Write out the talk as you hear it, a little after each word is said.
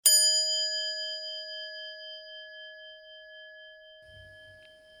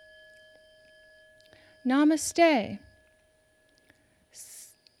Namaste.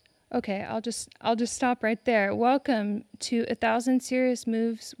 Okay, I'll just stop right there. Welcome to 1,000 Serious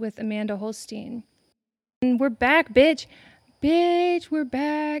Moves with Amanda Holstein. And we're back, bitch. Bitch, we're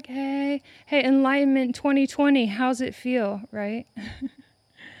back. Hey, Enlightenment 2020. How's it feel, right?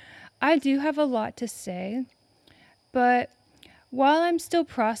 I do have a lot to say, but while I'm still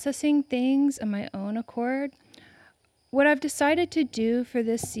processing things on my own accord, what I've decided to do for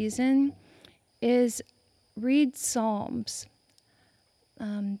this season is read Psalms.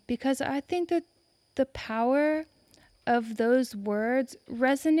 Because I think that the power of those words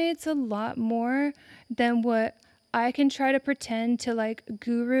resonates a lot more than what I can try to pretend to like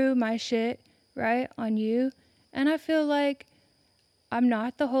guru my shit, right, on you. And I feel like I'm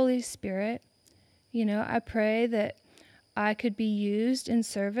not the Holy Spirit. You know, I pray that I could be used in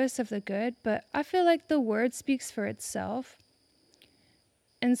service of the good, but I feel like the word speaks for itself.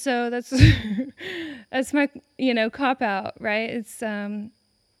 And so that's that's my, cop out, right? It's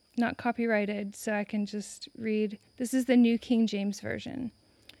not copyrighted, so I can just read. This is the New King James Version.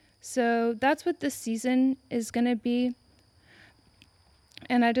 So that's what this season is going to be.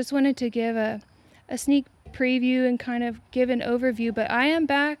 And I just wanted to give a sneak preview and kind of give an overview, but I am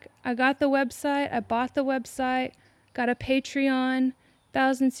back. I got the website. I bought the website, got a Patreon,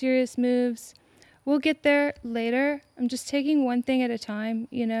 1,000 Serious Moves. We'll get there later. I'm just taking one thing at a time,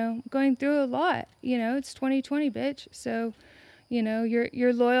 going through a lot, it's 2020, bitch. So,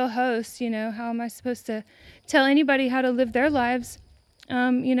 your loyal host, how am I supposed to tell anybody how to live their lives,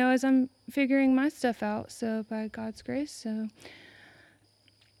 as I'm figuring my stuff out. So by God's grace.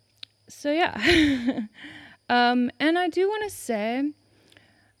 So yeah. And I do want to say,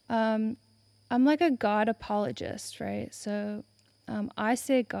 I'm like a God apologist, right? So, I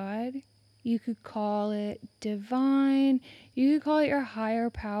say God, you could call it divine, you could call it your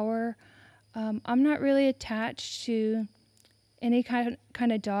higher power. I'm not really attached to any kind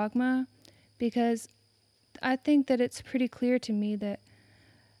of dogma, because I think that it's pretty clear to me that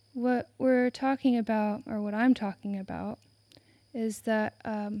what we're talking about, or what I'm talking about, is that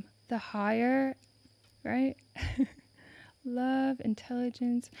the higher, right? Love,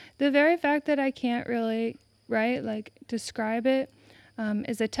 intelligence. The very fact that I can't really, right, like describe it,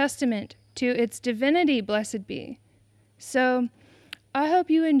 is a testament to its divinity, blessed be. So I hope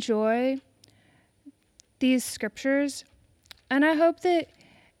you enjoy these scriptures. And I hope that,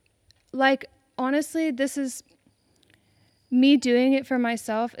 like, honestly, this is me doing it for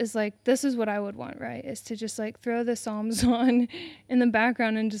myself, is like, this is what I would want, right? Is to just like throw the Psalms on in the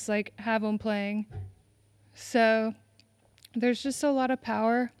background and just like have them playing. So there's just a lot of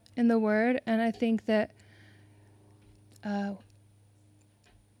power in the word. And I think that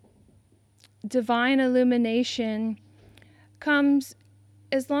divine illumination comes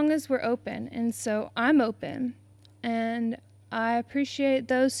as long as we're open. And so I'm open. And I appreciate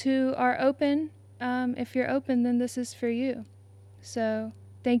those who are open. If you're open, then this is for you. So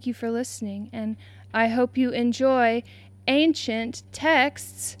thank you for listening. And I hope you enjoy ancient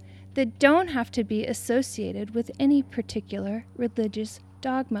texts that don't have to be associated with any particular religious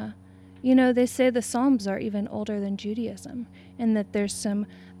dogma. They say the Psalms are even older than Judaism, and that there's some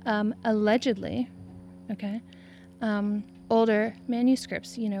allegedly, older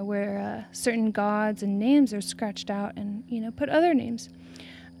manuscripts, where certain gods and names are scratched out and, put other names.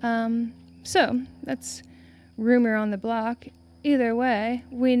 So that's rumor on the block. Either way,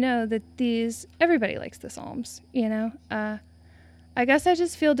 we know that everybody likes the Psalms, I guess I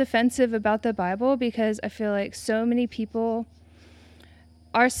just feel defensive about the Bible, because I feel like so many people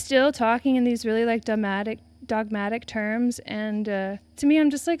are still talking in these really like dogmatic terms, and to me, I'm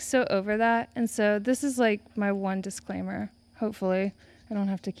just like so over that. And so this is like my one disclaimer. Hopefully I don't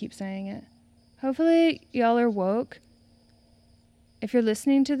have to keep saying it. Hopefully y'all are woke. If you're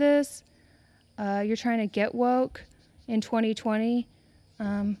listening to this, you're trying to get woke in 2020,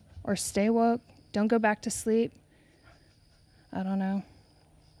 or stay woke. Don't go back to sleep. I don't know.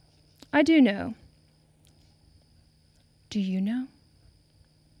 I do know. Do you know?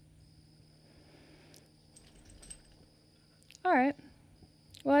 All right.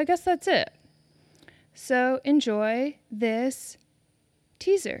 Well, I guess that's it. So enjoy this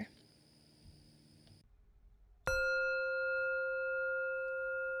teaser.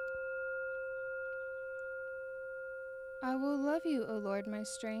 I will love you, O Lord, my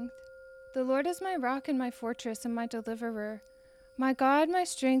strength. The Lord is my rock and my fortress and my deliverer. My God, my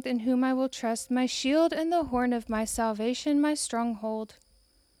strength, in whom I will trust, my shield and the horn of my salvation, my stronghold.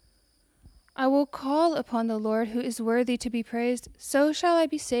 I will call upon the Lord, who is worthy to be praised. So shall I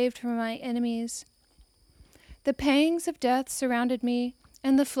be saved from my enemies. The pangs of death surrounded me,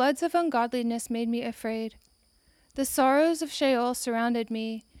 and the floods of ungodliness made me afraid. The sorrows of Sheol surrounded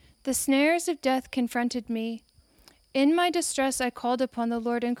me. The snares of death confronted me. In my distress I called upon the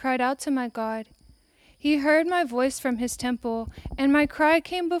Lord and cried out to my God. He heard my voice from his temple, and my cry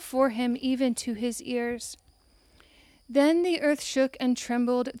came before him even to his ears. Then the earth shook and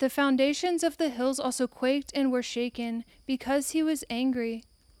trembled. The foundations of the hills also quaked and were shaken, because he was angry.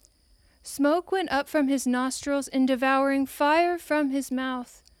 Smoke went up from his nostrils, and devouring fire from his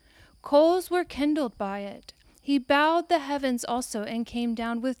mouth. Coals were kindled by it. He bowed the heavens also and came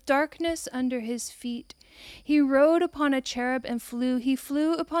down with darkness under his feet. He rode upon a cherub and flew. He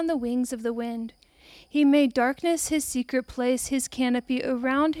flew upon the wings of the wind. He made darkness his secret place. His canopy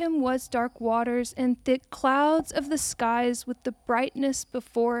around him was dark waters and thick clouds of the skies with the brightness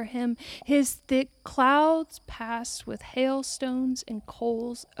before him. His thick clouds passed with hailstones and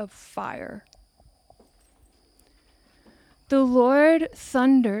coals of fire. The Lord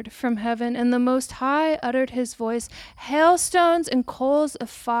thundered from heaven, and the Most High uttered his voice, hailstones and coals of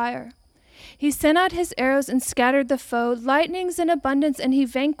fire. He sent out his arrows and scattered the foe, lightnings in abundance, and he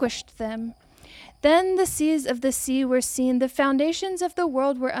vanquished them. Then the seas of the sea were seen, the foundations of the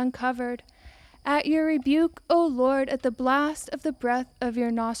world were uncovered. At your rebuke, O Lord, at the blast of the breath of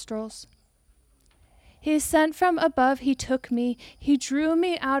your nostrils. He sent from above, he took me. He drew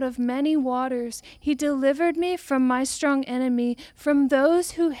me out of many waters. He delivered me from my strong enemy, from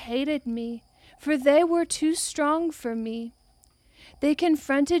those who hated me, for they were too strong for me. They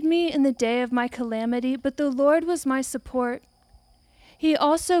confronted me in the day of my calamity, but the Lord was my support. He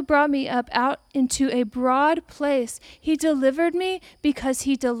also brought me up out into a broad place. He delivered me because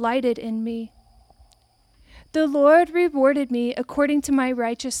he delighted in me. The Lord rewarded me according to my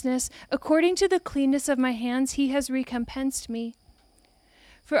righteousness. According to the cleanness of my hands, he has recompensed me.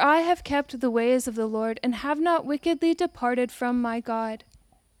 For I have kept the ways of the Lord and have not wickedly departed from my God.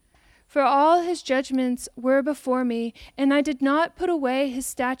 For all his judgments were before me, and I did not put away his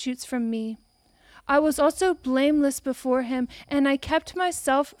statutes from me. I was also blameless before him, and I kept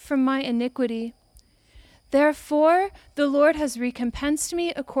myself from my iniquity. Therefore the Lord has recompensed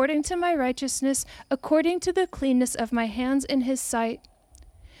me according to my righteousness, according to the cleanness of my hands in his sight.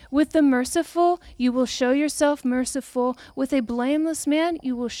 With the merciful you will show yourself merciful. With a blameless man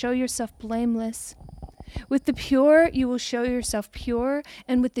you will show yourself blameless. With the pure you will show yourself pure,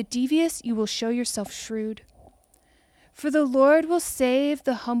 and with the devious you will show yourself shrewd. For the Lord will save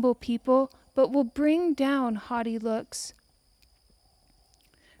the humble people, but will bring down haughty looks.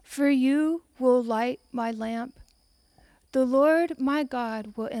 For you will light my lamp. The Lord my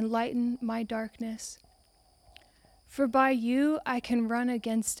God will enlighten my darkness. For by you I can run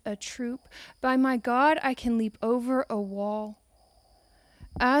against a troop. By my God I can leap over a wall.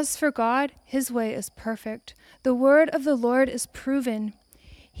 As for God, his way is perfect. The word of the Lord is proven.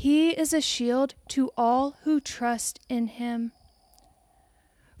 He is a shield to all who trust in him.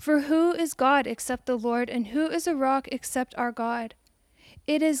 For who is God except the Lord, and who is a rock except our God?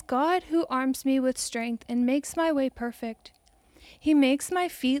 It is God who arms me with strength and makes my way perfect. He makes my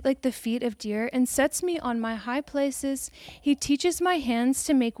feet like the feet of deer and sets me on my high places. He teaches my hands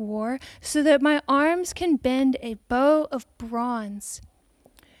to make war so that my arms can bend a bow of bronze.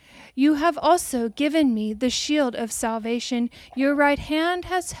 You have also given me the shield of salvation. Your right hand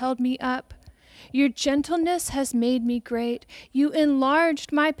has held me up. Your gentleness has made me great. You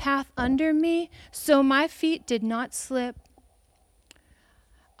enlarged my path under me, so my feet did not slip.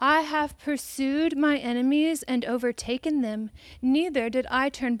 I have pursued my enemies and overtaken them. Neither did I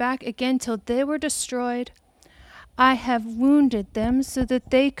turn back again till they were destroyed. I have wounded them so that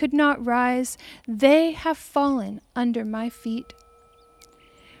they could not rise. They have fallen under my feet.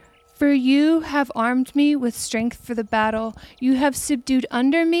 For you have armed me with strength for the battle. You have subdued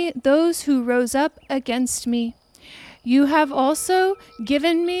under me those who rose up against me. You have also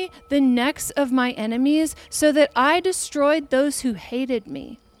given me the necks of my enemies, so that I destroyed those who hated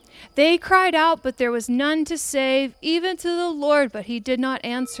me. They cried out, but there was none to save, even to the Lord, but he did not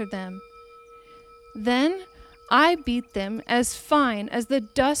answer them. Then I beat them as fine as the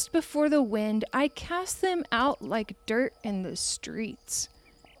dust before the wind. I cast them out like dirt in the streets.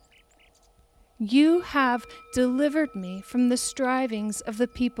 You have delivered me from the strivings of the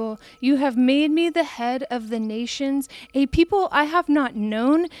people. You have made me the head of the nations. A people I have not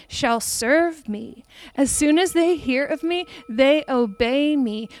known shall serve me. As soon as they hear of me, they obey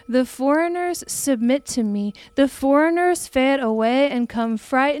me. The foreigners submit to me. The foreigners fade away and come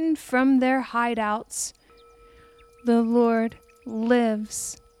frightened from their hideouts. The Lord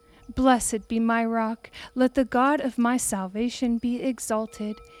lives. Blessed be my rock. Let the God of my salvation be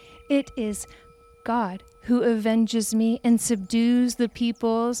exalted. It is God, who avenges me and subdues the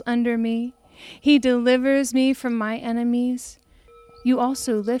peoples under me. He delivers me from my enemies. You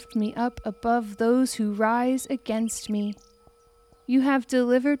also lift me up above those who rise against me. You have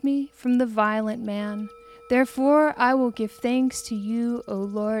delivered me from the violent man. Therefore I will give thanks to you, O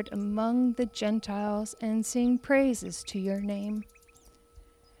Lord, among the Gentiles, and sing praises to your name.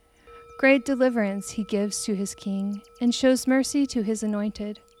 Great deliverance he gives to his king, and shows mercy to his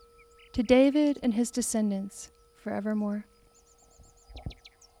anointed, to David and his descendants forevermore.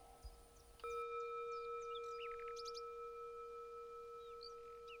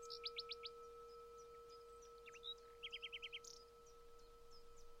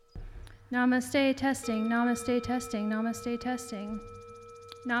 Namaste testing, namaste testing, namaste testing.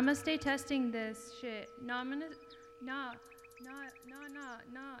 Namaste testing this shit. Namaste, namaste,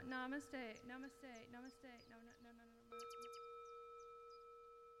 namaste, namaste.